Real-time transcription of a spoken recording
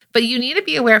But you need to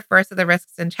be aware first of the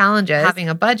risks and challenges, having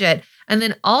a budget. And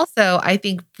then also, I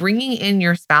think bringing in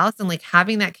your spouse and like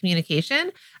having that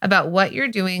communication about what you're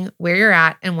doing, where you're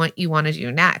at, and what you want to do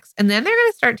next. And then they're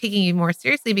going to start taking you more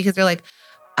seriously because they're like,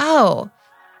 oh,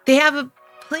 they have a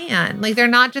plan. Like they're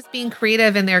not just being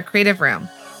creative in their creative room.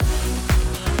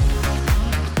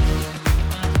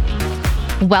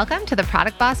 Welcome to the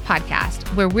Product Boss Podcast,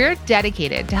 where we're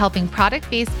dedicated to helping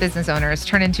product-based business owners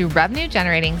turn into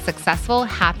revenue-generating, successful,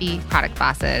 happy product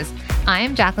bosses.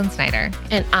 I'm Jacqueline Snyder.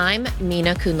 And I'm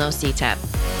Mina Kunosita.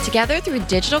 Together through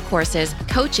digital courses,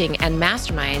 coaching, and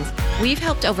masterminds, we've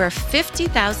helped over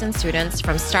 50,000 students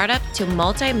from startup to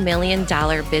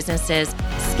multi-million-dollar businesses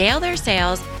scale their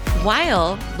sales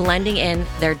while blending in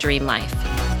their dream life.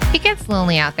 It gets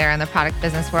lonely out there in the product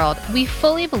business world. We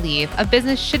fully believe a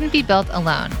business shouldn't be built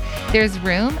alone. There's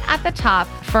room at the top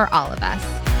for all of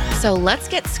us. So let's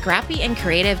get scrappy and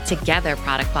creative together,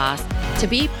 Product Boss, to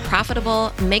be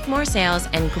profitable, make more sales,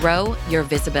 and grow your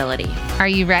visibility. Are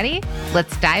you ready?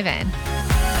 Let's dive in.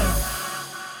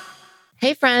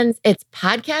 Hey friends, it's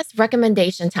podcast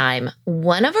recommendation time.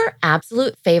 One of our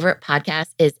absolute favorite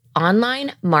podcasts is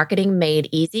Online Marketing Made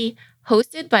Easy,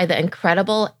 hosted by the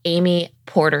incredible Amy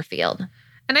Porterfield.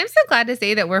 And I'm so glad to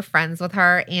say that we're friends with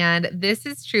her. And this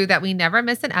is true that we never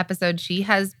miss an episode. She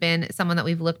has been someone that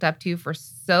we've looked up to for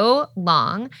so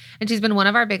long. And she's been one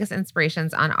of our biggest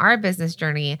inspirations on our business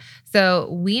journey. So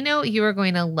we know you are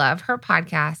going to love her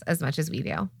podcast as much as we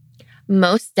do.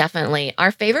 Most definitely.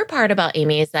 Our favorite part about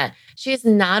Amy is that she is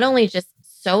not only just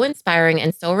so inspiring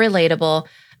and so relatable,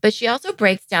 but she also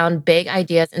breaks down big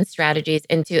ideas and strategies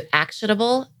into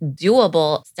actionable,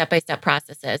 doable, step-by-step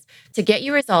processes to get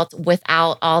you results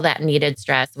without all that needed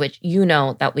stress, which you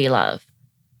know that we love.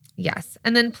 Yes.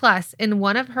 And then plus, in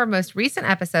one of her most recent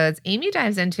episodes, Amy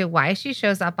dives into why she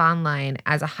shows up online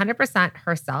as 100%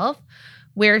 herself,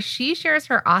 where she shares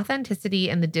her authenticity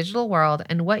in the digital world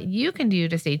and what you can do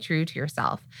to stay true to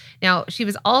yourself. Now, she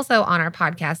was also on our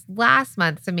podcast last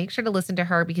month, so make sure to listen to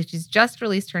her because she's just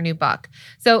released her new book.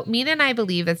 So Mina and I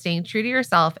believe that staying true to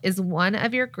yourself is one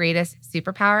of your greatest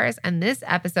superpowers, and this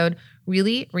episode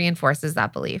really reinforces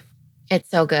that belief. It's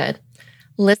so good.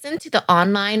 Listen to the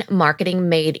Online Marketing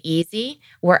Made Easy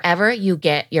wherever you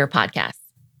get your podcasts.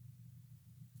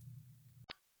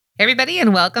 Hey everybody,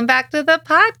 and welcome back to the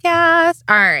podcast.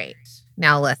 All right,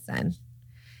 now listen.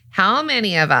 How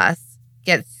many of us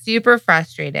get super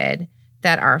frustrated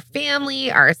that our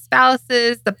family, our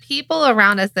spouses, the people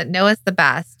around us that know us the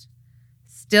best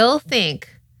still think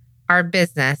our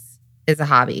business is a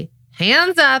hobby?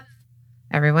 Hands up.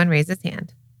 Everyone raise his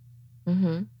hand.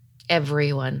 Mm-hmm.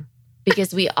 Everyone.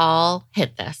 Because we all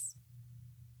hit this.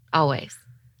 Always.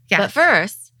 Yeah. But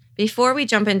first, before we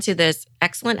jump into this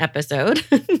excellent episode,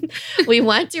 we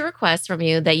want to request from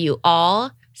you that you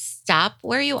all stop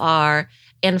where you are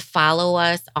and follow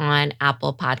us on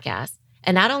Apple Podcasts.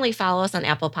 And not only follow us on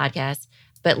Apple Podcasts,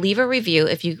 but leave a review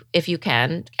if you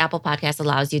can. Apple Podcasts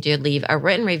allows you to leave a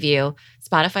written review.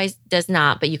 Spotify does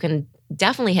not, but you can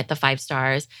definitely hit the 5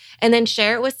 stars. And then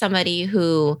share it with somebody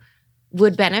who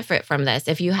would benefit from this.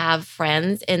 If you have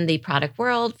friends in the product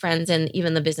world, friends in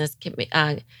even the business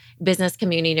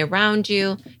community around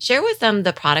you, share with them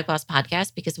the Product Boss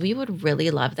Podcast because we would really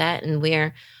love that, and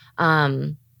we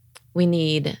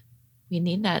need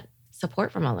that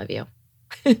support from all of you.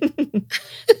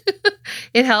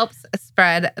 It helps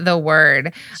spread the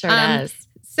word. Sure does.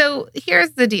 So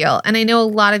here's the deal. And I know a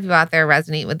lot of you out there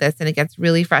resonate with this, and it gets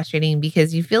really frustrating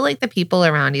because you feel like the people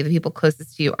around you, the people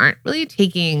closest to you, aren't really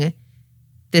taking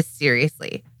this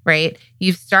seriously, right?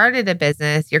 You've started a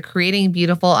business, you're creating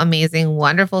beautiful, amazing,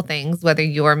 wonderful things, whether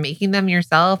you're making them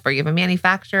yourself or you have a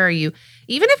manufacturer, or even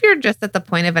if you're just at the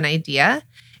point of an idea.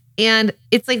 And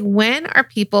it's like, when are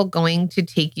people going to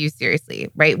take you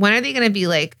seriously, right? When are they going to be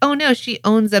like, oh no, she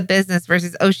owns a business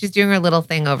versus, oh, she's doing her little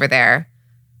thing over there.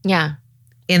 Yeah.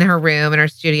 In her room, in her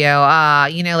studio,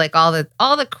 like all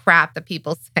the crap that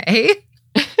people say.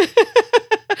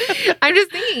 I'm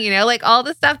just thinking, like all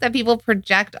the stuff that people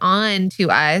project on to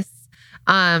us,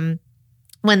 when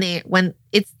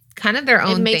it's kind of their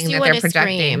own thing that they're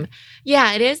projecting. Scream.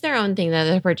 Yeah, it is their own thing that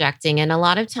they're projecting. And a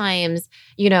lot of times,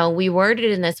 we word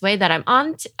it in this way that I'm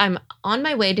on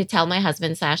my way to tell my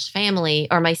husband / family,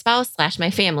 or my spouse /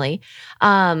 my family,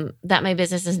 that my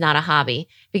business is not a hobby.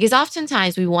 Because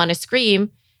oftentimes we want to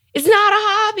scream, it's not a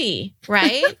hobby,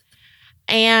 right?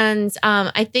 And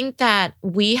I think that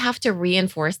we have to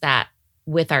reinforce that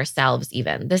with ourselves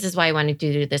even. This is why I wanted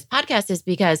to do this podcast, is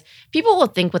because people will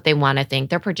think what they want to think.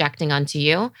 They're projecting onto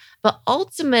you. But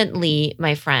ultimately,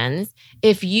 my friends,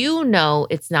 if you know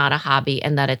it's not a hobby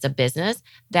and that it's a business,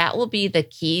 that will be the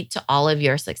key to all of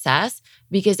your success,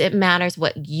 because it matters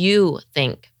what you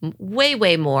think way,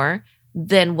 way more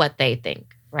than what they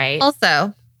think, right?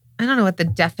 Also, I don't know what the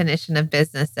definition of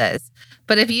business is,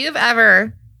 but if you've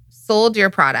ever sold your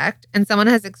product and someone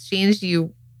has exchanged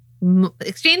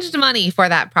money for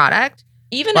that product,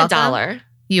 Even welcome, $1.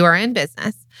 you are in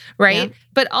business, right? Yeah.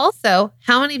 But also,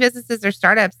 how many businesses or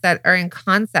startups that are in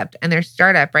concept and they're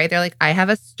startup, right? They're like, I have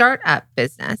a startup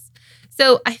business.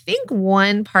 So I think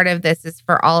one part of this is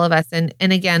for all of us. And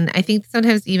again, I think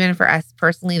sometimes even for us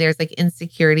personally, there's like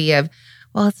insecurity of,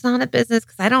 well, it's not a business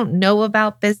because I don't know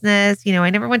about business. I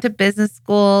never went to business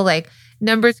school. Like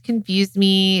numbers confuse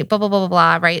me, blah, blah, blah,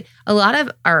 blah, blah, right? A lot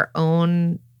of our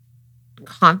own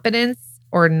confidence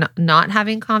or not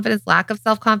having confidence, lack of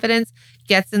self-confidence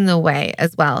gets in the way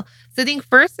as well. So I think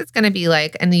first it's going to be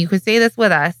like, and you could say this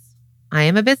with us, I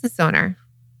am a business owner,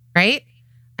 right?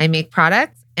 I make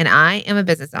products and I am a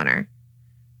business owner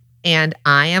and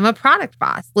I am a product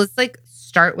boss. Let's like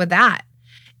start with that.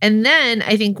 And then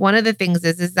I think one of the things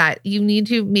is that you need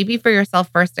to maybe for yourself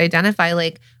first identify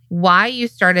like why you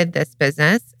started this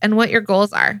business and what your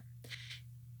goals are.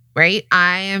 Right?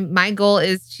 My goal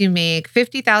is to make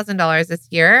 $50,000 this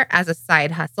year as a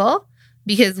side hustle,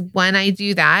 because when I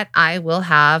do that, I will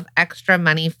have extra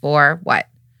money for what?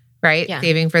 Right? Yeah.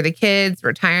 Saving for the kids,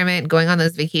 retirement, going on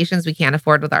those vacations we can't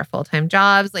afford with our full-time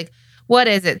jobs. Like, what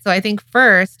is it? So I think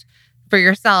first for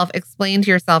yourself, explain to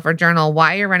yourself or journal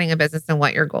why you're running a business and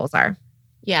what your goals are.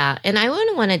 Yeah. And I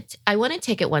want to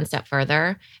take it one step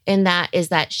further. And that is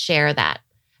that share that.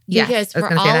 Yes, Because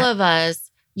for all of us,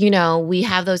 we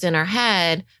have those in our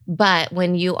head, but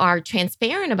when you are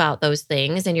transparent about those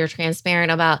things and you're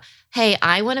transparent about, hey,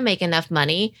 I want to make enough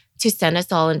money to send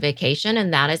us all on vacation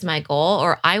and that is my goal,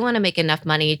 or I want to make enough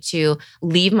money to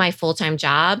leave my full-time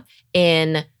job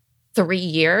in 3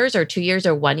 years or 2 years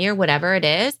or 1 year, whatever it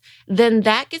is, then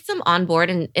that gets them on board.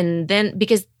 And then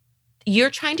because you're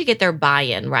trying to get their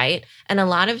buy-in, right? And a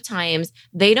lot of times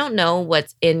they don't know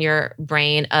what's in your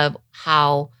brain of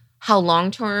how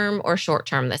long-term or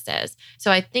short-term this is. So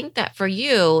I think that for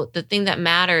you, the thing that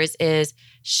matters is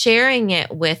sharing it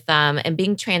with them and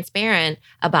being transparent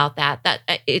about that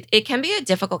it can be a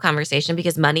difficult conversation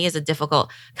because money is a difficult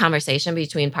conversation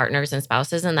between partners and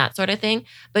spouses and that sort of thing.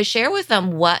 But share with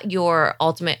them what your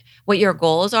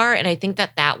goals are. And I think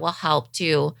that will help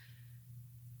to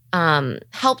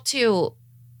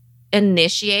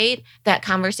initiate that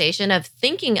conversation of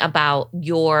thinking about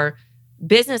your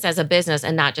business as a business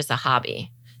and not just a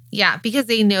hobby. Yeah, because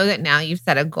they know that now you've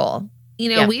set a goal.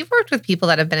 We've worked with people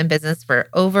that have been in business for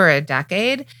over a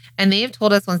decade, and they've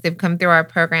told us once they've come through our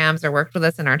programs or worked with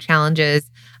us in our challenges,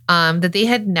 that they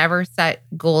had never set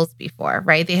goals before,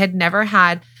 right? They had never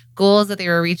had goals that they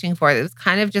were reaching for. It was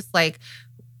kind of just like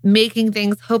making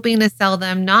things, hoping to sell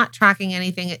them, not tracking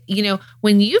anything.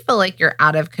 When you feel like you're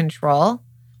out of control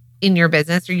in your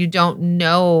business or you don't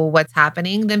know what's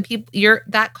happening, then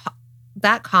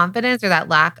that confidence or that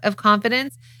lack of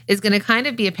confidence is going to kind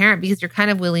of be apparent because you're kind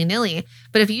of willy-nilly.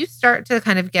 But if you start to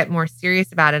kind of get more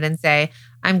serious about it and say,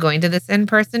 I'm going to this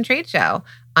in-person trade show,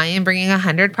 I am bringing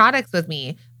 100 products with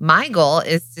me. My goal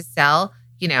is to sell,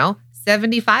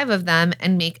 75 of them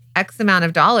and make X amount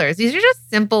of dollars. These are just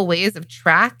simple ways of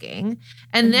tracking.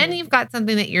 And then you've got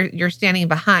something that you're standing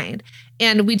behind.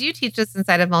 And we do teach this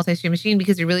inside of Multi-Stream Machine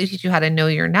because we really teach you how to know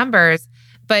your numbers.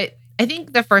 But I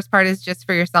think the first part is just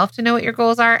for yourself to know what your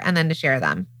goals are and then to share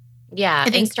them. Yeah.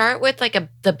 And start with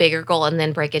the bigger goal and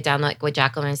then break it down like what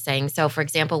Jacqueline is saying. So for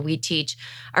example, we teach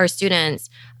our students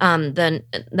the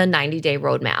 90-day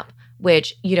roadmap,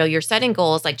 which, you're setting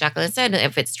goals, like Jacqueline said,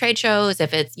 if it's trade shows,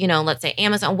 if it's, let's say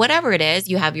Amazon, whatever it is,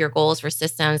 you have your goals for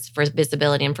systems, for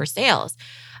visibility, and for sales.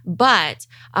 But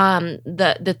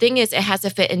the thing is, it has to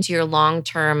fit into your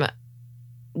long-term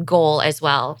goal as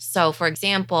well. So for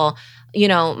example,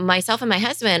 myself and my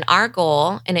husband, our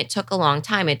goal, and it took a long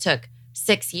time, it took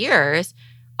 6 years,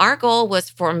 our goal was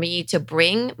for me to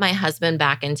bring my husband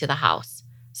back into the house.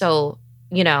 So,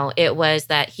 it was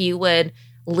that he would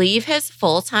leave his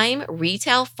full-time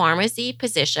retail pharmacy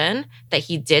position that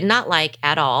he did not like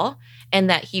at all, and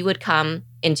that he would come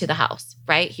into the house,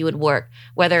 right? He would work,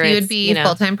 whether he would be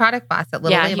full-time product boss at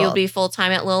Little Labels. Yeah, he would be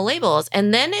full-time at Little Labels.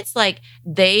 And then it's like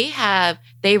they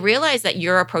realize that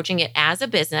you're approaching it as a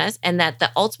business and that the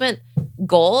ultimate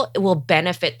goal will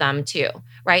benefit them too,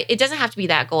 right? It doesn't have to be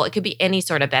that goal. It could be any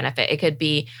sort of benefit. It could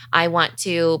be, I want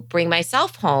to bring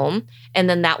myself home, and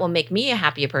then that will make me a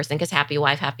happier person because happy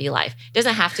wife, happy life. It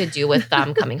doesn't have to do with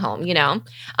them coming home,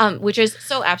 which is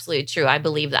so absolutely true. I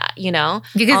believe that,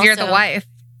 Because Also, you're the wife.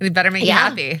 It better make you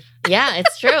happy. Yeah,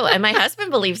 it's true. And my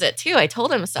husband believes it too. I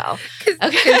told him so.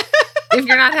 Okay. If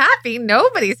you're not happy,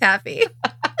 nobody's happy.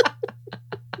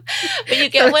 But you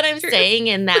get what I'm saying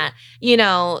in that,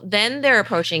 then they're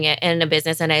approaching it in a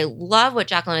business. And I love what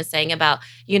Jacqueline is saying about,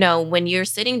 when you're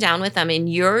sitting down with them and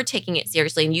you're taking it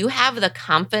seriously and you have the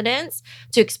confidence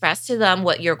to express to them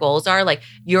what your goals are. Like,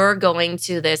 you're going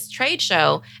to this trade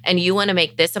show and you want to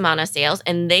make this amount of sales,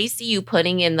 and they see you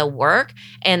putting in the work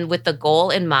and with the goal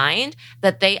in mind,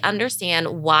 that they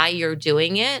understand why you're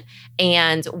doing it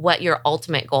and what your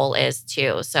ultimate goal is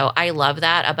too. So I love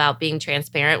that about being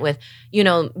transparent with,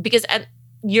 because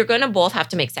you're going to both have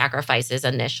to make sacrifices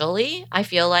initially, I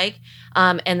feel like.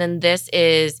 And then this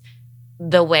is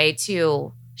the way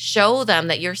to show them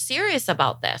that you're serious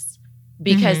about this,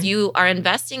 because you are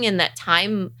investing in that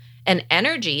time and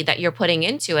energy that you're putting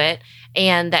into it,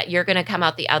 and that you're going to come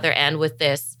out the other end with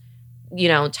this,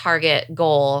 target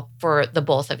goal for the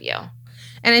both of you.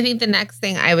 And I think the next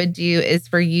thing I would do is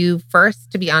for you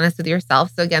first to be honest with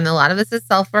yourself. So again, a lot of this is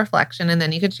self-reflection, and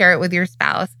then you could share it with your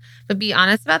spouse, but be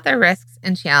honest about the risks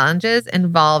and challenges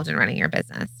involved in running your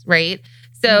business, right?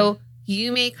 So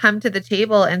you may come to the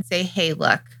table and say, hey,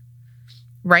 look,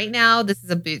 right now, this is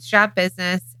a bootstrap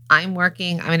business. I'm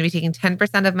working. I'm going to be taking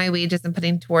 10% of my wages and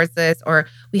putting towards this, or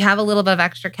we have a little bit of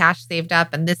extra cash saved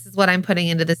up, and this is what I'm putting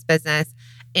into this business.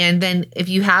 And then if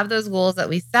you have those goals that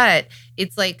we set,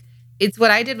 it's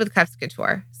what I did with Cuffs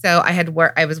Couture. So I had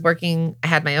I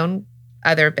had my own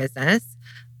other business.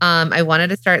 I wanted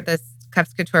to start this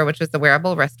Cuffs Couture, which was the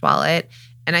wearable wrist wallet.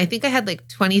 And I think I had like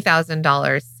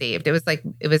 $20,000 saved. It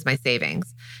was my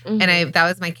savings. And that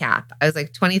was my cap. I was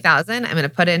like, 20,000, I'm going to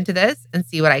put into this and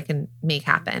see what I can make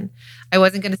happen. I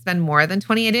wasn't going to spend more than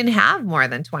 20. I didn't have more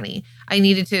than 20. I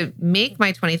needed to make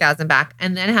my 20,000 back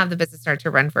and then have the business start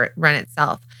to run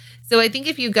itself. So I think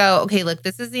if you go, okay, look,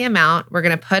 this is the amount we're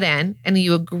going to put in, and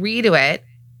you agree to it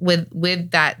with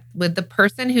the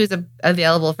person who's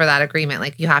available for that agreement,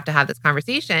 like you have to have this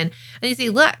conversation, and you say,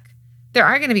 look, there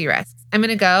are going to be risks. I'm going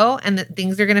to go and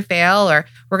things are going to fail, or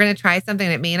we're going to try something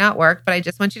that may not work, but I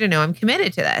just want you to know I'm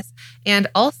committed to this. And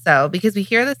also, because we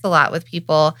hear this a lot with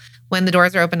people, when the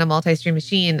doors are open to Multi-Stream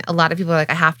Machine, a lot of people are like,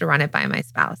 I have to run it by my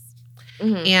spouse.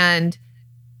 And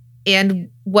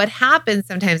what happens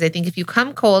sometimes, I think, if you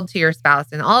come cold to your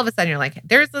spouse and all of a sudden you're like,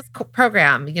 there's this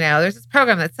program, there's this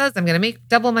program that says I'm going to make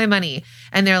double my money.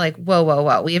 And they're like, whoa, whoa,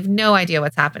 whoa. We have no idea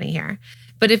what's happening here.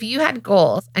 But if you had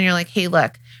goals and you're like, hey,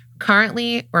 look,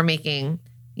 currently we're making,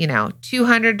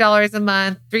 $200 a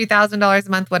month, $3,000 a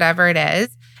month, whatever it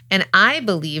is. And I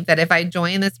believe that if I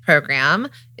join this program,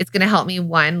 it's going to help me,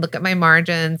 one, look at my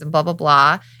margins and blah, blah,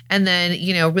 blah. And then,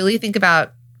 really think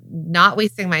about not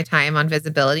wasting my time on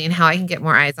visibility and how I can get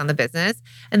more eyes on the business.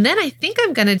 And then I think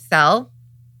I'm going to sell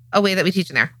a way that we teach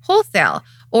in there, wholesale,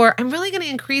 or I'm really going to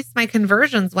increase my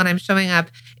conversions when I'm showing up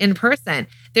in person.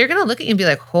 They're going to look at you and be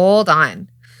like, hold on,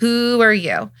 who are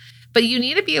you? But you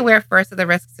need to be aware first of the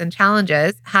risks and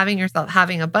challenges, having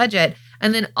a budget.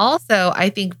 And then also, I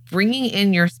think bringing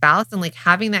in your spouse and like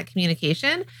having that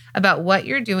communication about what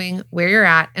you're doing, where you're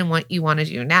at, and what you want to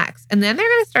do next. And then they're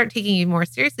going to start taking you more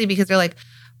seriously because they're like,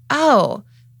 oh,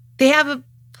 they have a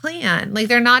plan. Like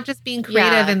they're not just being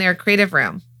creative in their creative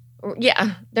room.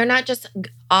 Yeah. They're not just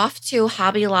off to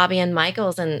Hobby Lobby and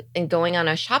Michael's and going on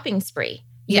a shopping spree,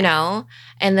 you know?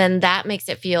 And then that makes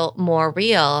it feel more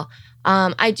real.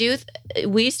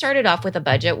 We started off with a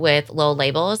budget with low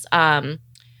labels.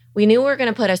 We knew we were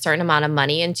going to put a certain amount of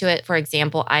money into it. For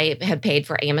example, I had paid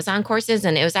for Amazon courses,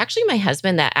 and it was actually my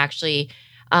husband that actually...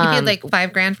 you paid like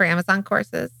 $5,000 for Amazon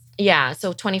courses? Yeah,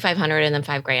 so $2,500 and then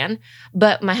 $5,000.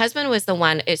 But my husband was the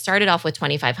one, it started off with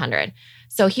 $2,500.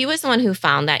 So he was the one who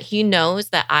found that he knows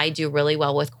that I do really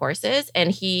well with courses,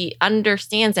 and he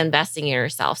understands investing in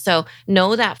yourself. So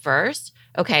know that first.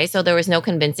 Okay, so there was no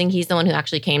convincing. He's the one who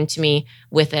actually came to me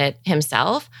with it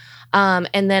himself.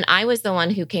 And then I was the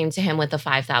one who came to him with the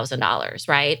 $5,000,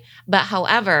 right? But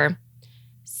however,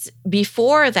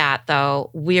 before that though,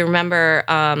 we remember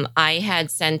I had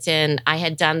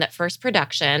done that first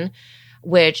production,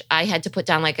 which I had to put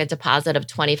down like a deposit of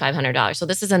 $2,500. So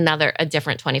this is a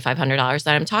different $2,500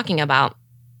 that I'm talking about.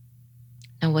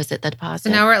 And was it the deposit? So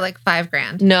now we're at like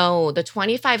 $5,000. No, the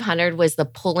 $2,500 was the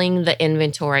pulling the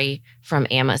inventory from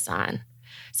Amazon.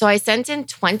 So I sent in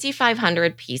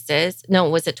 2,500 pieces. No,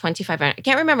 was it 2,500? I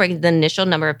can't remember the initial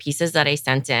number of pieces that I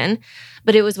sent in,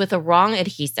 but it was with the wrong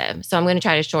adhesive. So I'm going to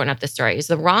try to shorten up the story. It was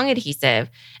the wrong adhesive,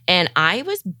 and I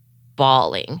was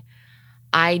bawling.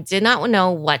 I did not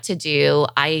know what to do.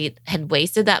 I had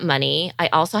wasted that money. I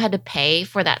also had to pay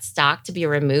for that stock to be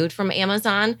removed from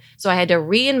Amazon. So I had to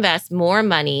reinvest more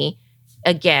money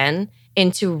again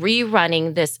into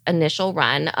rerunning this initial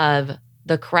run of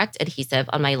the correct adhesive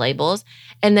on my labels,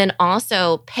 and then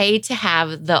also pay to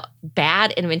have the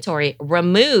bad inventory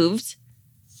removed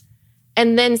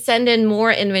and then send in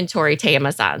more inventory to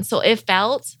Amazon. So it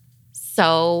felt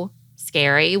so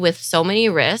scary with so many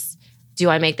risks. Do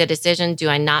I make the decision? Do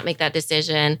I not make that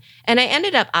decision? And I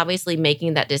ended up obviously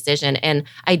making that decision. And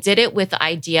I did it with the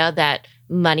idea that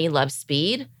money loves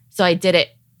speed. So I did it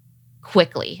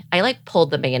quickly. I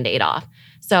pulled the Band-Aid off.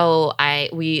 So I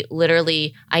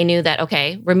knew that,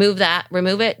 okay, remove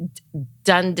it,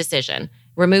 done decision.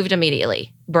 Removed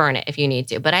immediately. Burn it if you need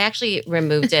to. But I actually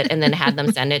removed it and then had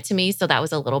them send it to me. So that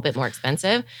was a little bit more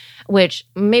expensive, which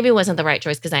maybe wasn't the right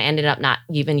choice because I ended up not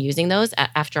even using those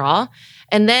after all.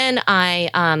 And then I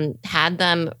had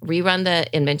them rerun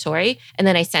the inventory and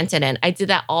then I sent it in. I did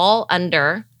that all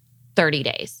under 30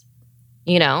 days,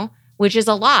 which is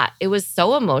a lot. It was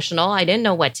so emotional. I didn't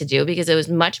know what to do because it was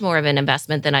much more of an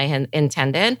investment than I had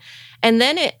intended. And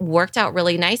then it worked out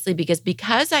really nicely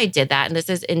because I did that, and this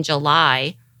is in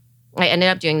July, I ended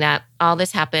up doing that. All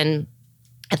this happened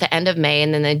at the end of May,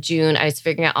 and then in June, I was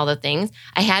figuring out all the things.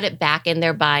 I had it back in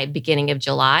there by beginning of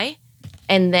July.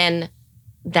 And then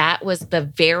that was the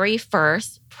very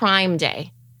first Prime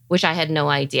Day, which I had no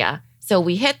idea. So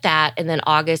we hit that, and then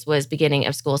August was beginning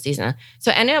of school season.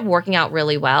 So it ended up working out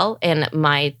really well, and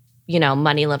my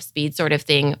money loves speed sort of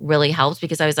thing really helps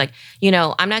because I was like,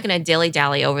 I'm not going to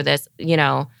dilly-dally over this,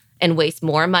 and waste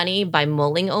more money by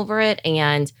mulling over it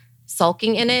and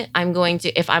sulking in it.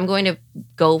 If I'm going to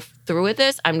go through with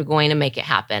this, I'm going to make it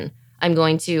happen. I'm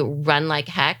going to run like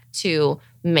heck to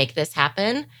make this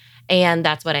happen. And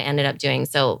that's what I ended up doing.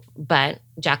 So, but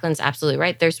Jacqueline's absolutely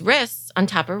right. There's risks on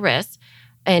top of risks,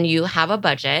 and you have a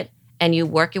budget and you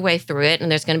work your way through it,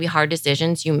 and there's going to be hard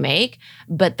decisions you make,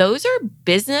 but those are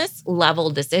business level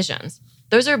decisions.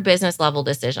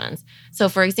 So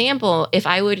for example, if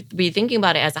I would be thinking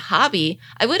about it as a hobby,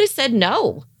 I would have said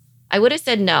no.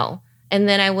 And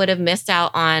then I would have missed out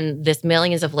on this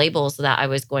millions of labels that I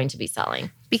was going to be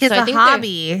selling. Because a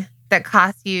hobby that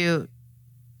costs you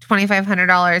 $2,500,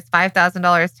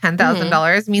 $5,000,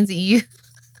 $10,000 means that you,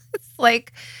 it's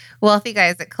like wealthy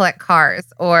guys that collect cars,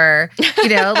 or,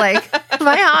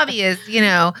 my hobby is,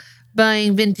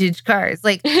 buying vintage cars.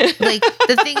 Like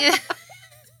the thing is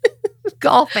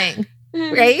golfing,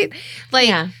 right?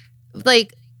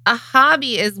 Like a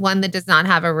hobby is one that does not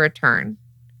have a return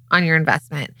on your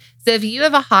investment. So if you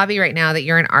have a hobby right now that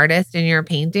you're an artist and you're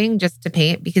painting just to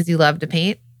paint because you love to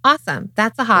paint, awesome.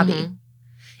 That's a hobby. Mm-hmm.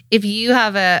 If you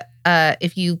have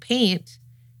if you paint,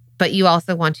 but you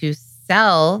also want to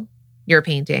sell your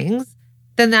paintings,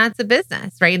 then that's a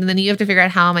business, right? And then you have to figure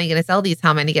out, how am I going to sell these?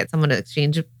 How am I going to get someone to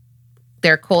exchange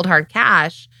their cold hard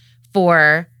cash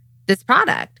for this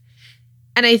product?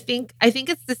 And I think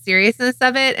it's the seriousness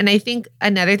of it. And I think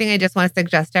another thing I just want to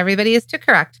suggest to everybody is to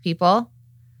correct people.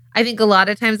 I think a lot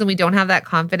of times when we don't have that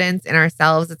confidence in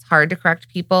ourselves, it's hard to correct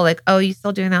people. Like, oh, you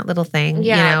still doing that little thing?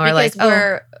 Yeah, or because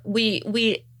like,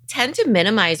 we tend to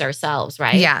minimize ourselves,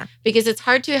 right? Yeah. Because it's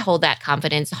hard to hold that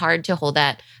confidence, hard to hold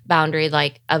that boundary,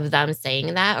 of them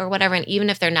saying that or whatever. And even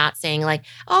if they're not saying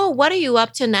oh, what are you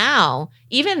up to now?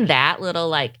 Even that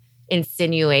little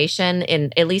insinuation,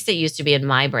 at least it used to be in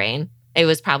my brain. It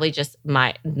was probably just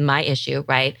my issue,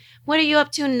 right? What are you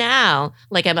up to now?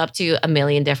 I'm up to a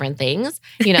million different things.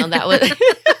 That was...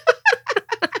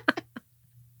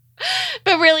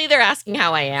 But really, they're asking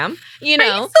how I am, Are you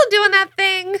still doing that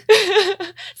thing?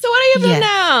 So what are you up to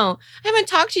now? I haven't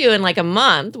talked to you in a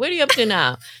month. What are you up to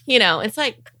now? It's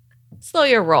slow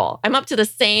your roll. I'm up to the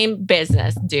same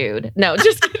business, dude. No,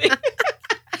 just kidding.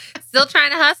 Still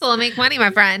trying to hustle and make money, my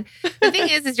friend. The thing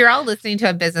is you're all listening to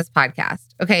a business podcast,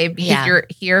 okay? Because you're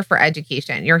here for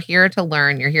education. You're here to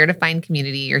learn. You're here to find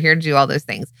community. You're here to do all those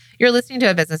things. You're listening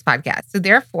to a business podcast. So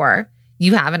therefore,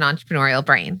 you have an entrepreneurial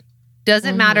brain.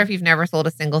 Doesn't matter if you've never sold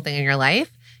a single thing in your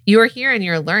life. You are here and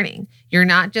you're learning. You're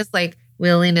not just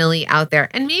willy-nilly out there.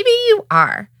 And maybe you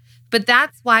are. But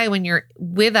that's why when you're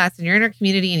with us and you're in our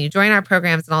community and you join our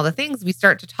programs and all the things, we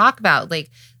start to talk about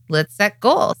let's set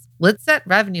goals. Let's set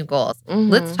revenue goals.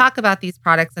 Mm-hmm. Let's talk about these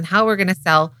products and how we're going to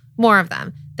sell more of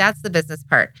them. That's the business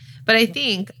part. But I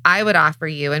think I would offer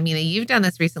you, and Mina, you've done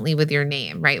this recently with your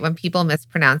name, right? When people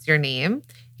mispronounce your name,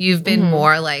 You've been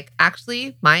more like,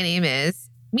 actually, my name is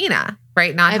Mina,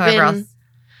 right? Not however else.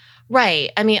 Right.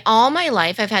 I mean, all my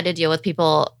life I've had to deal with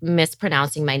people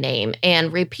mispronouncing my name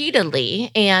and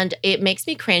repeatedly. And it makes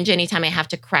me cringe anytime I have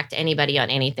to correct anybody on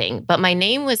anything. But my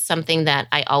name was something that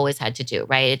I always had to do,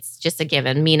 right? It's just a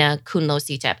given, Mina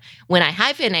Kunlo-Sitep. When I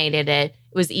hyphenated it,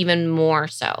 it was even more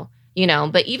so,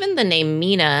 but even the name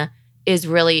Mina is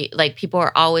really like people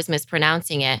are always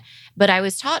mispronouncing it. But I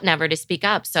was taught never to speak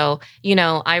up. So,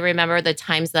 I remember the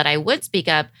times that I would speak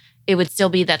up, it would still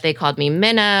be that they called me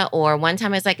Mina, or one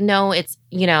time I was like, no, it's,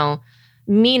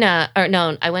 Mina, or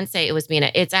no, I wouldn't say it was Mina.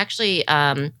 It's actually,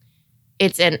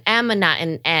 it's an M and not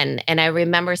an N. And I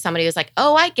remember somebody was like,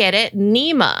 oh, I get it,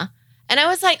 Nima. And I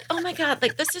was like, oh my God,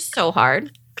 like this is so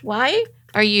hard. Why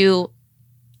are you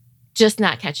just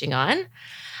not catching on?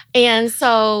 And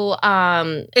so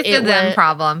it's a them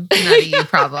problem, not a you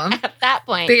problem. At that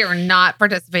point. They are not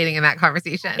participating in that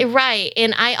conversation. Right.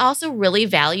 And I also really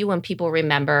value when people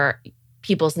remember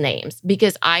people's names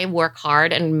because I work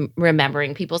hard in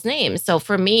remembering people's names. So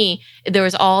for me, there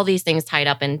was all these things tied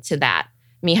up into that,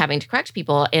 me having to correct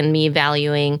people and me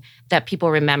valuing that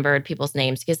people remembered people's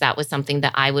names because that was something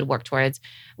that I would work towards,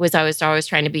 was I was always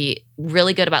trying to be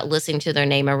really good about listening to their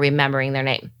name or remembering their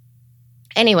name.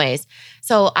 Anyways,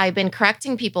 so I've been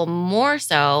correcting people more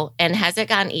so. And has it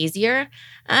gotten easier?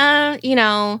 Maybe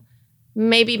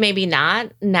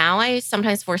not. Now I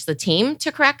sometimes force the team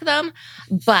to correct them.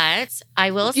 But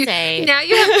I will say... Now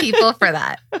you have people for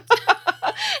that.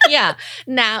 Yeah.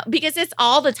 Now, because it's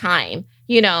all the time,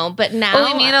 but now...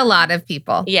 Well, we meet a lot of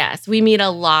people. Yes, we meet a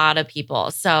lot of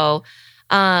people. So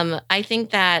I think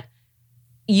that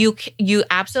you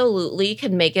absolutely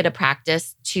can make it a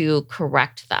practice to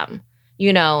correct them.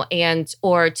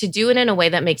 or to do it in a way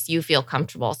that makes you feel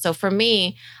comfortable. So for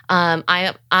me, now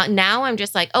I'm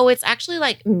just like, oh, it's actually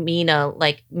like Mina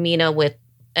with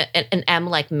an M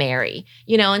like Mary,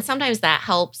 and sometimes that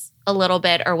helps a little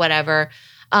bit or whatever.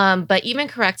 But even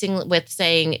correcting with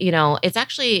saying, it's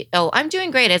actually, oh, I'm doing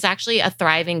great. It's actually a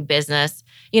thriving business.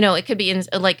 It could be you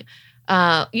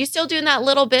still doing that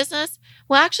little business?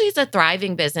 Well, actually, it's a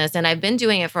thriving business and I've been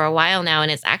doing it for a while now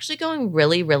and it's actually going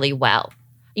really, really well.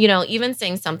 Even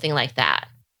saying something like that.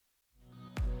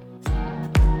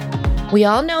 We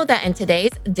all know that in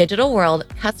today's digital world,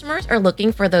 customers are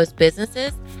looking for those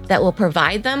businesses that will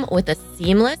provide them with a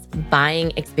seamless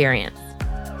buying experience.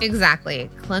 Exactly.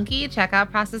 Clunky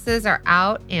checkout processes are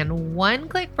out and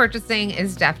one-click purchasing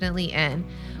is definitely in.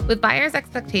 With buyers'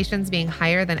 expectations being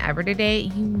higher than ever today,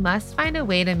 you must find a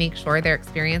way to make sure their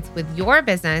experience with your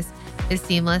business is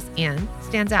seamless and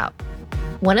stands out.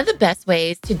 One of the best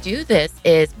ways to do this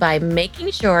is by making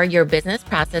sure your business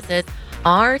processes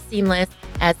are seamless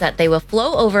as that they will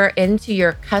flow over into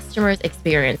your customer's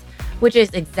experience, which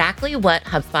is exactly what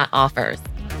HubSpot offers.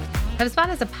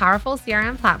 HubSpot is a powerful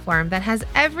CRM platform that has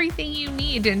everything you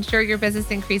need to ensure your business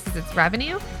increases its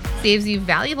revenue, saves you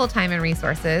valuable time and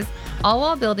resources, all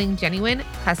while building genuine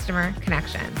customer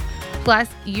connections. Plus,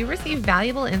 you receive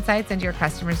valuable insights into your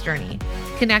customer's journey.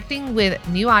 Connecting with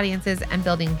new audiences and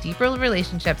building deeper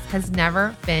relationships has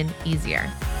never been easier.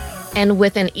 And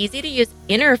with an easy-to-use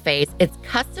interface, it's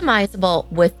customizable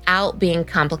without being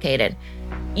complicated,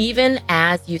 even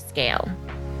as you scale.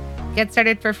 Get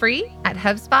started for free at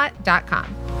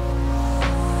HubSpot.com.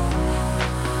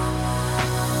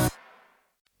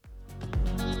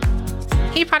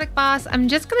 Hey, Product Boss, I'm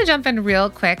just going to jump in real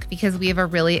quick because we have a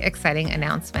really exciting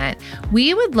announcement.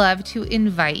 We would love to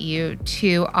invite you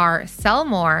to our Sell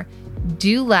More,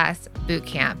 Do Less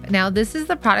Bootcamp. Now, this is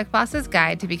the Product Boss's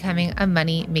guide to becoming a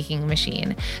money-making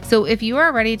machine. So if you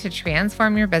are ready to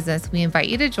transform your business, we invite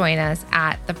you to join us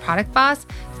at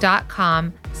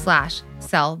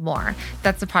theproductboss.com/sell more.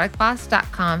 That's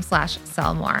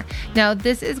theproductboss.com/sell more. Now,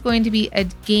 this is going to be a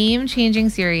game-changing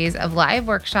series of live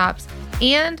workshops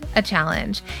and a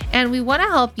challenge. And we want to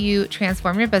help you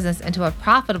transform your business into a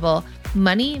profitable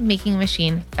money-making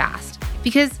machine fast,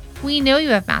 because we know you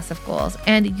have massive goals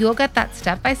and you'll get that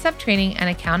step-by-step training and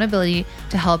accountability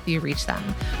to help you reach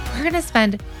them. We're going to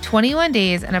spend 21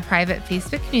 days in a private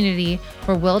Facebook community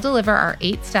where we'll deliver our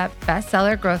 8-step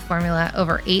bestseller growth formula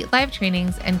over 8 live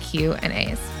trainings and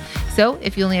Q&As. So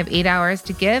if you only have 8 hours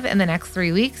to give in the next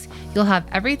 3 weeks, you'll have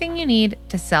everything you need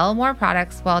to sell more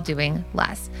products while doing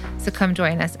less. So come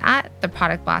join us at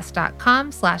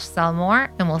theproductboss.com/sell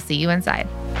more and we'll see you inside.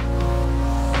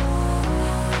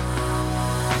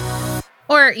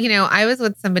 Or, I was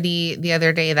with somebody the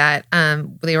other day that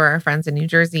they were our friends in New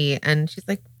Jersey, and she's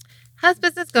like, how's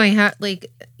business going? How, she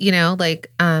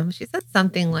said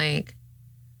something like,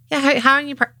 yeah, how are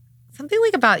you, something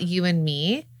like about you and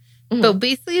me. Mhm. But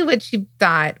basically what she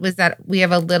thought was that we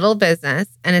have a little business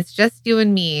and it's just you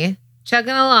and me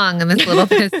chugging along in this little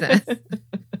business.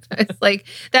 It's like,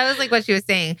 that was like what she was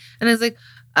saying. And I was like,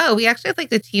 oh, we actually have like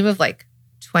the team of like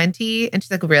 20. And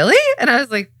she's like, really? And I was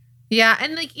like, yeah.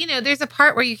 And like, there's a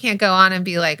part where you can't go on and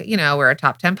be like, we're a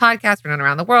top 10 podcast. We're known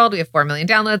around the world. We have 4 million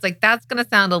downloads. Like that's going to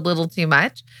sound a little too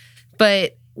much.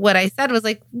 But what I said was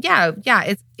like, yeah,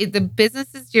 the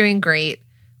business is doing great.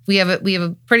 We have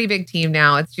a pretty big team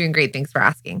now. It's doing great. Thanks for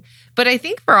asking. But I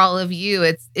think for all of you,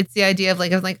 it's the idea of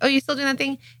like, I was like, oh, you still doing that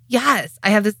thing? Yes. I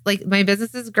have this, like, my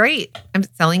business is great. I'm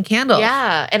selling candles.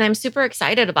 Yeah. And I'm super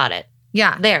excited about it.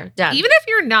 Yeah. There, done. Even if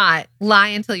you're not, lie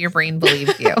until your brain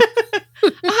believes you.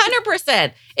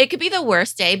 100%. It could be the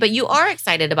worst day, but you are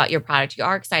excited about your product. You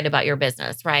are excited about your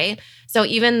business, right? So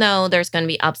even though there's going to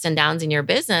be ups and downs in your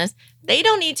business, they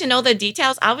don't need to know the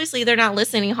details. Obviously, they're not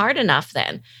listening hard enough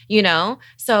then,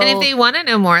 So And if they want to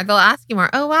know more, they'll ask you more.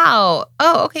 Oh, wow.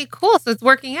 Oh, okay, cool. So it's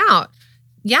working out.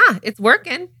 Yeah, it's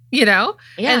working, Yeah.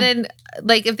 And then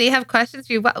like if they have questions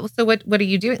for you, so what are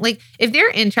you doing? Like if they're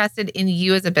interested in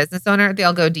you as a business owner,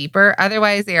 they'll go deeper.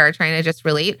 Otherwise, they are trying to just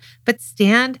relate. But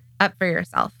stand up for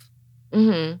yourself.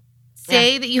 Mm-hmm.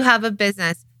 Say that you have a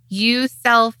business. You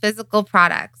sell physical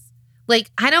products. Like,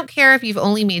 I don't care if you've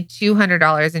only made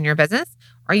 $200 in your business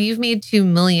or you've made $2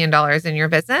 million in your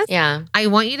business. Yeah. I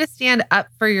want you to stand up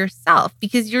for yourself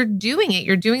because you're doing it.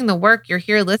 You're doing the work. You're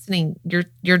here listening.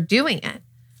 You're doing it.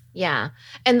 Yeah.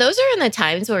 And those are in the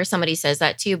times where somebody says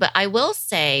that to you. But I will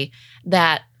say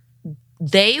that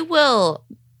they will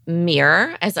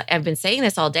mirror, as I've been saying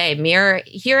this all day, mirror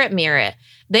it.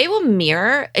 They will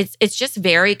mirror. It's just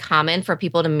very common for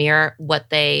people to mirror what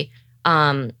they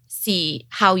see,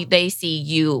 how they see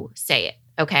you say it.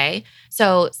 Okay.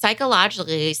 So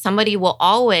psychologically, somebody will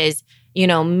always,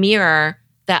 mirror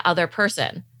that other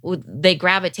person. They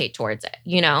gravitate towards it,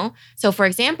 So for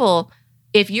example,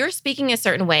 if you're speaking a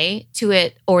certain way to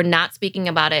it or not speaking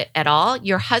about it at all,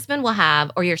 your husband will have,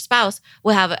 or your spouse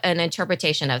will have an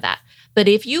interpretation of that. But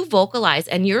if you vocalize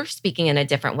and you're speaking in a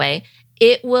different way,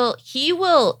 he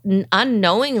will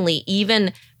unknowingly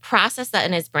even process that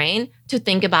in his brain to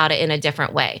think about it in a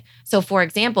different way. So for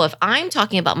example, if I'm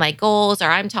talking about my goals or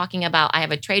I'm talking about I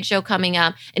have a trade show coming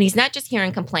up and he's not just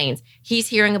hearing complaints, he's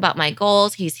hearing about my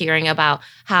goals, he's hearing about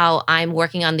how I'm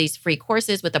working on these free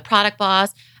courses with the product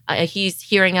boss. He's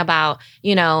hearing about,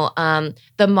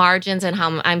 the margins and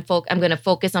how I'm going to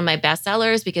focus on my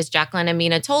bestsellers because Jacqueline and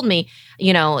Mina told me,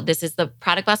 this is the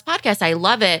Product Boss podcast. I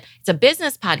love it. It's a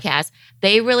business podcast.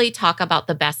 They really talk about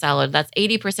the bestseller. That's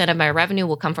 80% of my revenue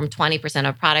will come from 20%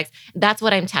 of products. That's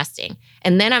what I'm testing.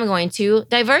 And then I'm going to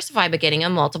diversify by getting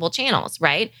on multiple channels,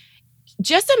 right?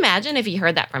 Just imagine if he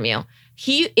heard that from you.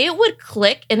 It would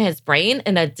click in his brain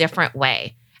in a different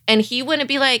way. And he wouldn't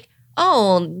be like,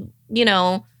 oh,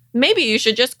 maybe you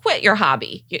should just quit your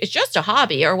hobby. It's just a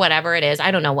hobby or whatever it is.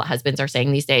 I don't know what husbands are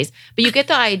saying these days, but you get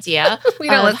the idea. We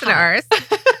don't listen to ours.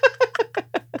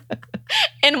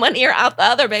 In one ear, out the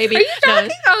other, baby. Are you talking?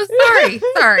 No. Oh,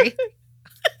 sorry.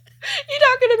 You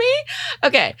talking to me?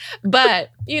 Okay.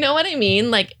 But you know what I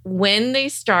mean? Like when they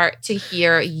start to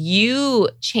hear you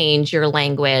change your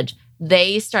language,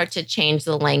 they start to change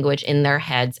the language in their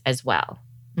heads as well.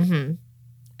 Mm-hmm.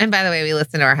 And by the way, we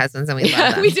listen to our husbands and we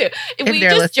love them. We do. If we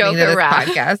they're just listening joke to this around.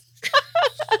 podcast.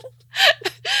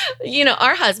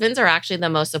 Our husbands are actually the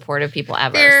most supportive people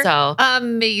ever. They're so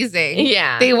amazing.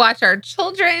 Yeah. They watch our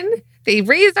children. They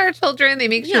raise our children. They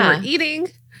make sure we're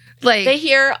eating. Like they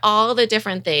hear all the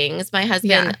different things. My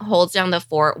husband holds down the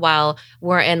fort while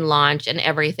we're in launch and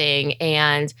everything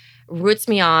and roots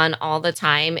me on all the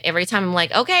time. Every time I'm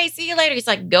like, okay, see you later. He's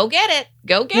like, go get it.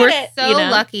 Go get it. We're so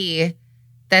lucky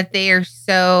that they are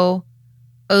so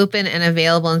open and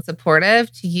available and supportive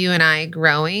to you and I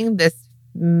growing this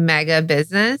mega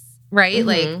business, right? Mm-hmm.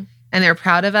 Like, and they're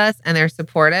proud of us and they're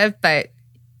supportive, but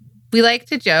we like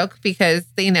to joke because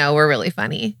they know we're really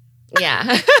funny.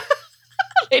 Yeah.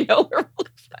 They know we're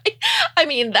really funny. I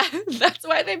mean, that's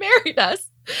why they married us.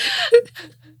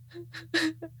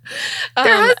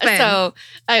 So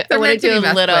I want to do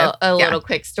a little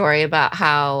quick story about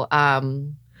how,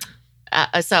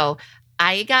 so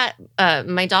I got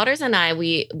my daughters and I,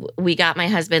 we got my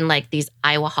husband like these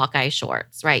Iowa Hawkeye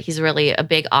shorts, right? He's really a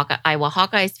big Iowa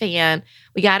Hawkeyes fan.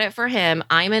 We got it for him.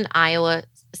 I'm an Iowa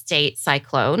State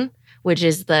Cyclone, which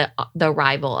is the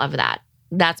rival of that.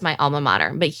 That's my alma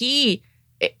mater. But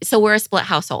so we're a split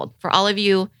household. For all of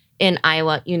you in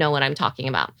Iowa, you know what I'm talking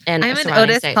about. And I'm an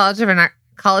Otis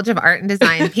College of Art and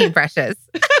Design paintbrushes.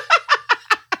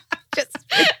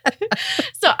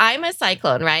 So I'm a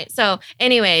cyclone, right? So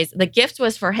anyways, the gift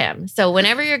was for him. So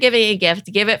whenever you're giving a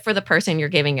gift, give it for the person you're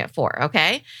giving it for,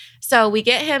 okay? So we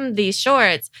get him these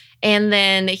shorts, and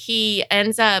then he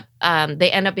ends up,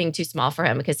 they end up being too small for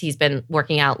him because he's been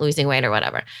working out, losing weight or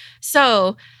whatever.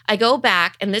 So I go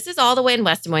back, and this is all the way in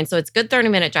West Des Moines, so it's a good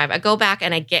 30-minute drive. I go back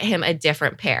and I get him a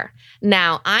different pair.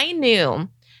 Now, I knew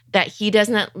that he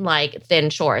doesn't like thin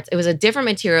shorts. It was a different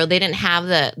material. They didn't have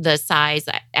the size,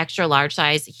 extra large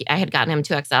size. I had gotten him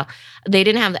 2XL. They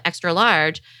didn't have the extra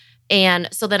large. And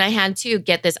so then I had to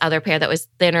get this other pair that was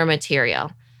thinner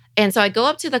material. And so I go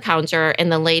up to the counter, and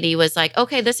the lady was like,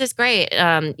 okay, this is great.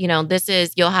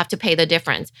 You'll have to pay the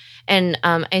difference. And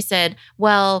I said,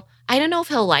 well, I don't know if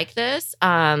he'll like this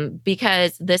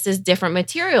because this is different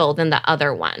material than the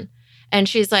other one. And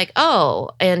she's like, oh,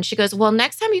 and she goes, well,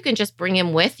 next time you can just bring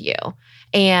him with you.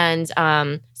 And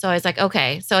so I was like,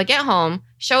 okay. So I get home,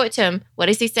 show it to him. What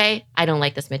does he say? I don't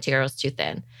like this material. It's too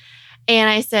thin. And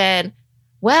I said,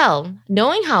 well,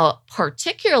 knowing how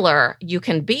particular you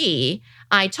can be,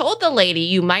 I told the lady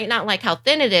you might not like how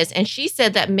thin it is. And she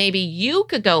said that maybe you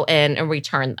could go in and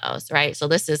return those, right? So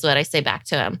this is what I say back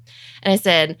to him. And I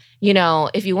said,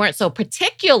 if you weren't so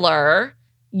particular,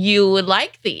 you would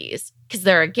like these. Because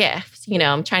they're a gift.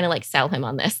 I'm trying to like sell him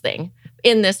on this thing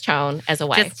in this tone as a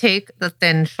wife. Just take the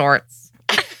thin shorts.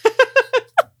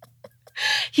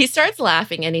 He starts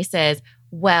laughing and he says,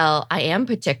 well, I am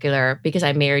particular because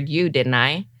I married you, didn't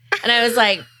I? And I was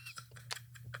like,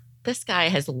 this guy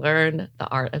has learned the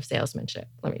art of salesmanship,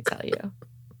 let me tell you.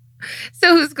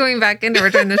 So who's going back in to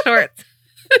return the shorts?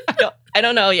 I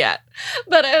don't know yet.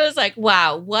 But I was like,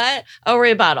 wow, what a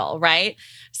rebuttal, right?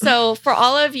 So for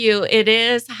all of you, it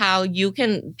is how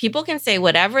people can say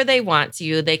whatever they want to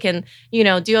you. They can,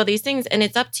 do all these things, and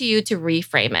it's up to you to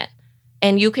reframe it.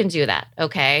 And you can do that,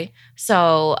 okay?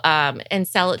 So, and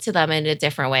sell it to them in a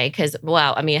different way. Because,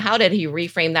 how did he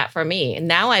reframe that for me? And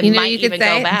now I might even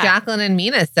go back. Jacqueline and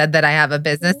Mina said that I have a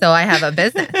business, so I have a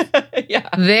business. Yeah.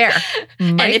 There.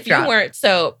 And if you weren't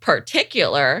so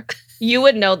particular, you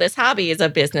would know this hobby is a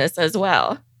business as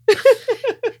well.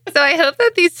 So I hope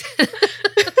that these...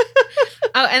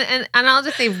 and I'll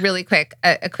just say really quick,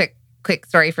 a quick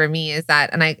story for me is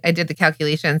that, and I did the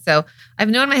calculation. So I've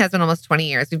known my husband almost 20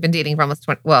 years. We've been dating for almost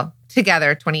 20,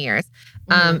 together 20 years.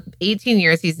 18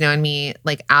 years he's known me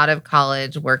like out of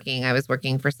college working. I was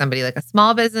working for somebody like a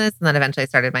small business, and then eventually I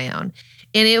started my own.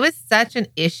 And it was such an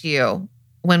issue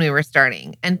when we were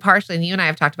starting. And partially, and you and I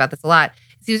have talked about this a lot,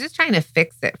 is he was just trying to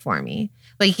fix it for me.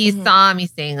 Like he saw me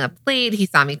staying up late. He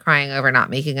saw me crying over not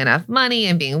making enough money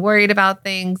and being worried about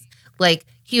things. Like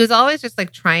he was always just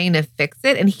like trying to fix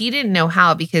it, and he didn't know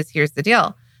how, because here's the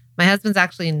deal. My husband's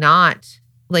actually not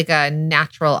like a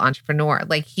natural entrepreneur.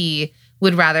 Like he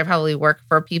would rather probably work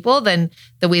for people than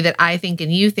the way that I think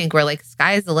and you think, we're like,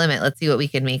 sky's the limit. Let's see what we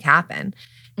can make happen.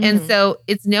 And so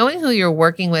it's knowing who you're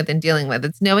working with and dealing with.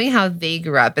 It's knowing how they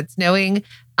grew up. It's knowing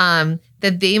that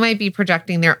they might be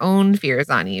projecting their own fears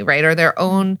on you, right? Or their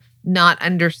own not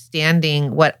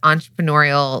understanding what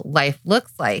entrepreneurial life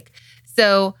looks like.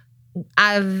 So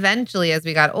eventually, as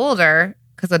we got older,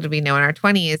 because what did we know in our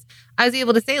 20s, I was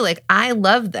able to say, like, I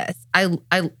love this. I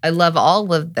love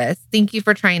all of this. Thank you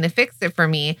for trying to fix it for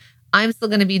me. I'm still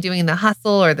going to be doing the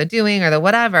hustle or the doing or the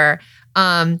whatever.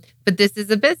 But this is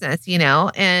a business,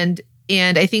 and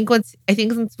I think once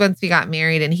we got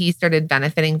married and he started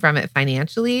benefiting from it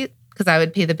financially, because I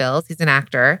would pay the bills. He's an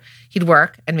actor. He'd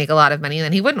work and make a lot of money, and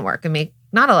then he wouldn't work and make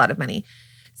not a lot of money.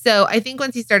 So I think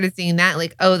once he started seeing that,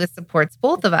 like, oh, this supports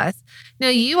both of us. Now,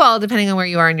 you all, depending on where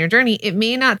you are in your journey, it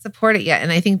may not support it yet.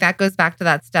 And I think that goes back to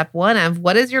that step one of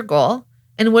what is your goal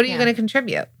and what are you going to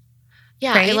contribute?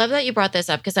 Yeah, right? I love that you brought this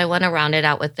up because I want to round it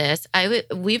out with this.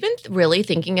 We've been really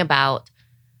thinking about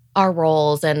our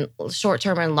roles and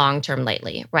short-term and long-term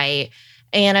lately, right?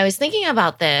 And I was thinking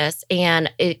about this,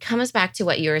 and it comes back to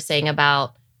what you were saying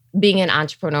about being an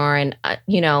entrepreneur and,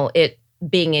 it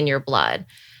being in your blood.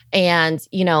 And,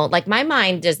 like my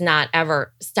mind does not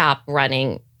ever stop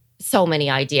running so many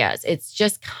ideas. It's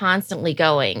just constantly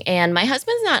going. And my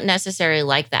husband's not necessarily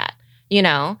like that,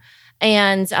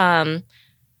 And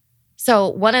so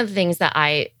one of the things that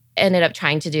I ended up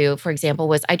trying to do, for example,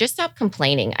 was I just stopped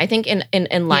complaining. I think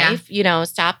in life,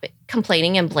 stop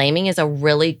complaining and blaming is a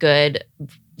really good,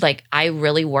 like, I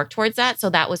really worked towards that. So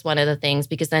that was one of the things,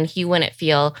 because then he wouldn't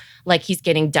feel like he's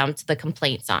getting dumped the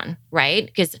complaints on, right?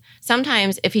 Because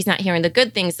sometimes if he's not hearing the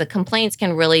good things, the complaints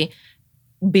can really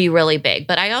be really big.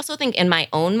 But I also think in my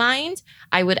own mind,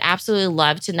 I would absolutely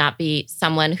love to not be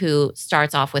someone who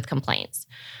starts off with complaints.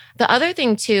 The other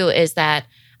thing too is that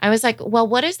I was like, well,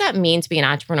 what does that mean to be an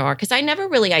entrepreneur? Because I never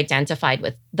really identified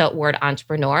with the word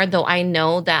entrepreneur, though I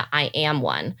know that I am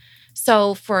one.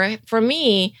 So for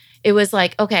me, it was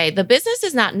like, okay, the business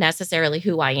is not necessarily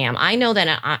who I am. I know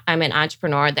that I'm an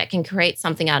entrepreneur that can create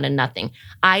something out of nothing.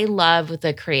 I love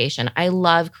the creation. I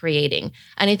love creating.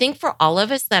 And I think for all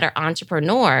of us that are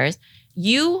entrepreneurs,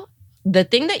 the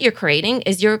thing that you're creating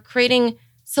is you're creating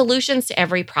solutions to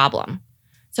every problem.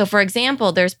 So for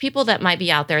example, there's people that might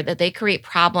be out there that they create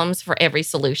problems for every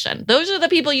solution. Those are the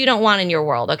people you don't want in your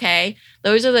world, okay?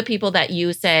 Those are the people that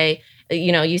you say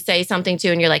something to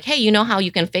and you're like, hey, you know how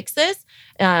you can fix this?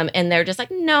 And they're just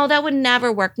like, no, that would never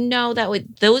work. No,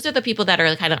 those are the people that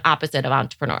are kind of opposite of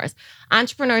entrepreneurs.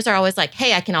 Entrepreneurs are always like,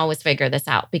 hey, I can always figure this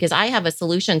out because I have a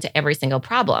solution to every single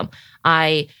problem.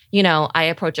 I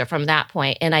approach it from that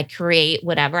point and I create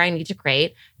whatever I need to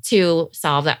create to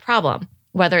solve that problem,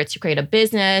 whether it's to create a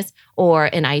business or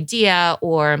an idea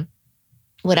or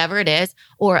whatever it is,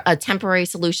 or a temporary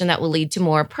solution that will lead to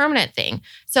more permanent thing.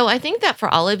 So I think that for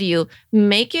all of you,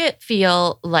 make it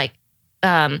feel like,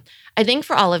 I think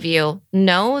for all of you,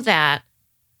 know that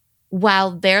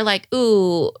while they're like,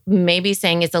 ooh, maybe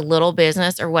saying it's a little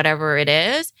business or whatever it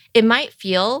is, it might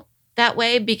feel that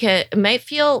way because it might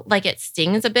feel like it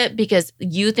stings a bit because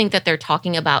you think that they're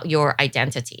talking about your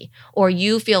identity or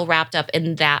you feel wrapped up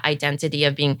in that identity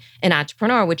of being an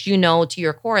entrepreneur, which you know to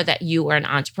your core that you are an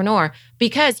entrepreneur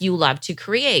because you love to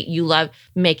create. You love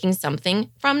making something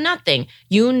from nothing.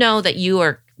 You know that you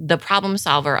are the problem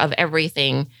solver of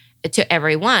everything to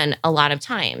everyone a lot of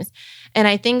times. And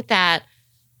I think that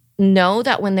know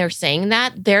that when they're saying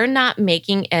that, they're not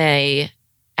making a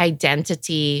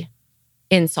identity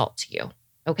insult to you,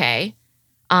 okay?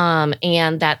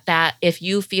 And that if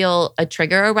you feel a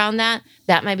trigger around that,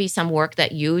 that might be some work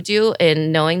that you do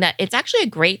in knowing that it's actually a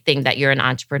great thing that you're an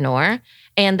entrepreneur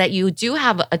and that you do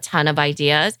have a ton of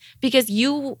ideas because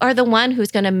you are the one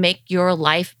who's going to make your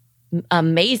life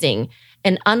amazing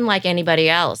and unlike anybody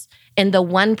else. And the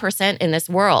 1% in this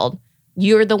world,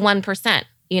 you're the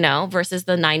 1%, versus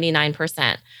the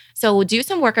 99%. So do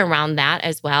some work around that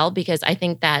as well, because I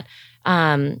think that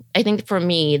I think for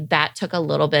me, that took a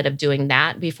little bit of doing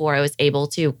that before I was able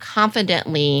to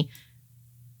confidently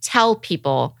tell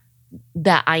people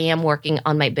that I am working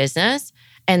on my business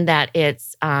and that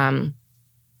it's, and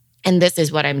this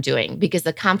is what I'm doing, because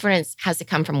the confidence has to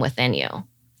come from within you.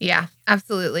 Yeah,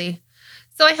 absolutely.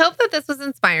 So I hope that this was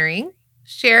inspiring.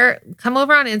 Come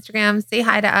over on Instagram, say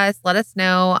hi to us, let us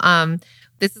know.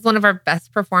 This is one of our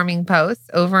best performing posts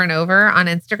over and over on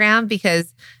Instagram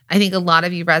because I think a lot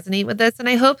of you resonate with this and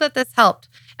I hope that this helped.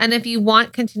 And if you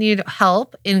want continued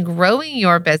help in growing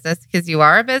your business because you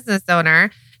are a business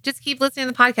owner, just keep listening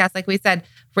to the podcast. Like we said,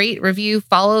 rate, review,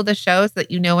 follow the show so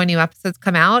that you know when new episodes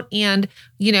come out and,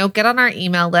 get on our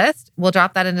email list. We'll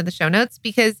drop that into the show notes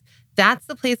because that's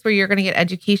the place where you're going to get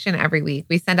education every week.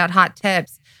 We send out hot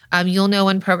tips. You'll know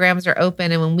when programs are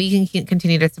open and when we can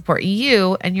continue to support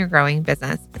you and your growing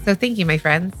business. So thank you, my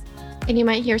friends. And you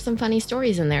might hear some funny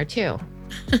stories in there too.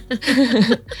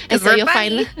 And so you'll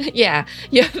find,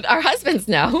 our husbands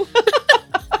know.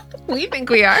 We think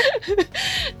we are.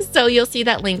 So you'll see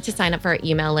that link to sign up for our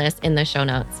email list in the show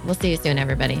notes. We'll see you soon,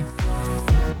 everybody.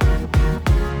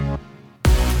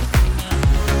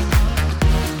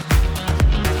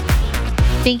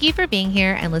 Thank you for being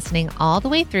here and listening all the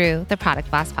way through the Product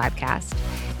Boss podcast.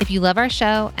 If you love our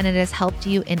show and it has helped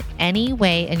you in any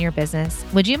way in your business,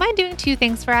 would you mind doing 2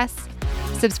 things for us?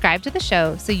 Subscribe to the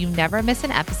show so you never miss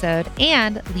an episode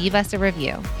and leave us a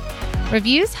review.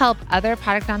 Reviews help other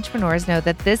product entrepreneurs know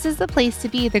that this is the place to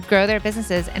be to grow their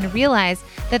businesses and realize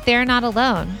that they're not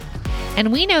alone.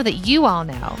 And we know that you all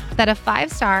know that a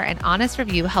 5-star and honest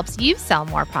review helps you sell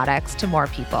more products to more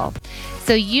people.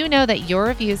 So you know that your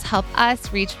reviews help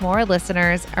us reach more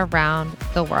listeners around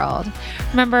the world.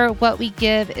 Remember, what we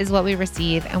give is what we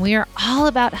receive, and we are all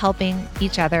about helping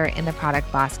each other in the Product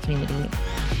Boss community.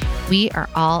 We are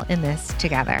all in this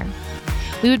together.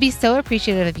 We would be so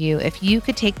appreciative of you if you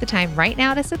could take the time right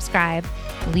now to subscribe,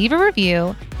 leave a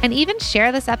review, and even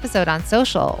share this episode on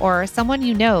social or someone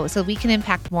you know so we can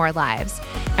impact more lives.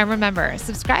 And remember,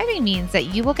 subscribing means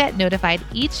that you will get notified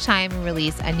each time we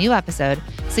release a new episode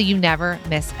so you never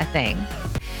miss a thing.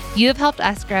 You have helped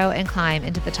us grow and climb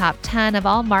into the top 10 of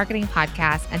all marketing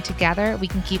podcasts, and together we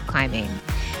can keep climbing.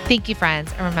 Thank you,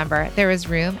 friends. And remember, there is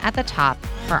room at the top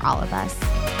for all of us.